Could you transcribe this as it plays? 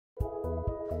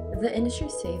The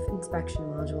IndustrySafe Inspection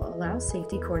module allows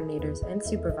safety coordinators and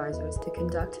supervisors to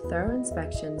conduct thorough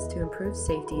inspections to improve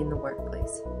safety in the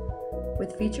workplace.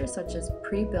 With features such as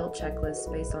pre-built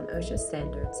checklists based on OSHA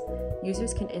standards,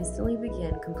 users can instantly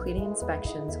begin completing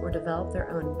inspections or develop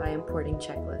their own by importing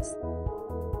checklists.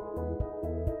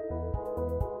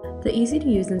 The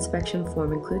easy-to-use inspection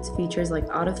form includes features like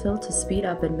autofill to speed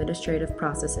up administrative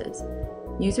processes.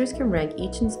 Users can rank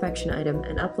each inspection item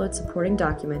and upload supporting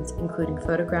documents, including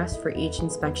photographs for each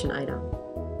inspection item.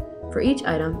 For each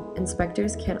item,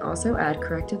 inspectors can also add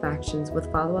corrective actions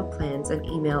with follow-up plans and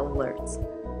email alerts.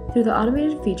 Through the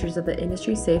automated features of the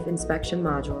IndustrySafe Inspection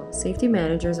module, safety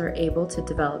managers are able to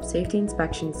develop safety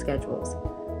inspection schedules.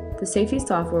 The safety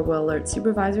software will alert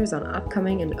supervisors on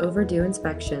upcoming and overdue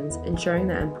inspections, ensuring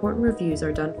that important reviews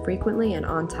are done frequently and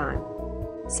on time.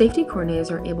 Safety coordinators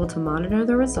are able to monitor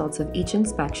the results of each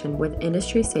inspection with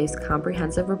IndustrySafe's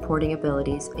comprehensive reporting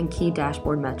abilities and key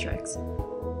dashboard metrics.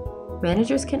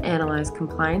 Managers can analyze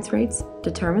compliance rates,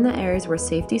 determine the areas where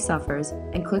safety suffers,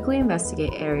 and quickly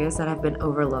investigate areas that have been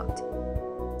overlooked.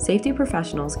 Safety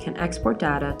professionals can export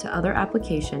data to other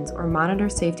applications or monitor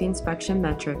safety inspection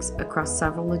metrics across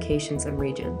several locations and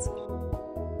regions.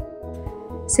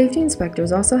 Safety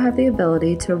inspectors also have the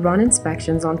ability to run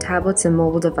inspections on tablets and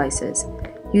mobile devices.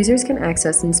 Users can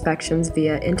access inspections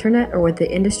via internet or with the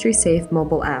IndustrySafe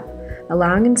mobile app,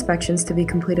 allowing inspections to be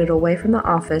completed away from the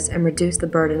office and reduce the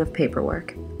burden of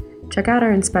paperwork. Check out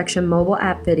our inspection mobile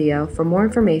app video for more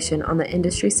information on the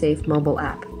IndustrySafe mobile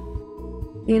app.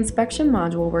 The inspection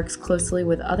module works closely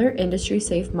with other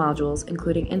IndustrySafe modules,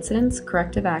 including incidents,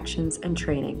 corrective actions, and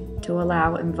training, to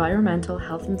allow environmental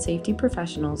health and safety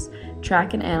professionals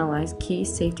track and analyze key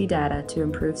safety data to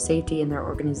improve safety in their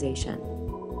organization.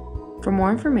 For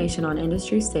more information on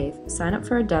IndustrySafe, sign up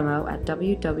for a demo at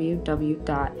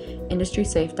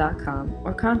www.industrysafe.com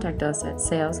or contact us at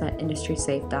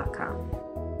sales@industrysafe.com.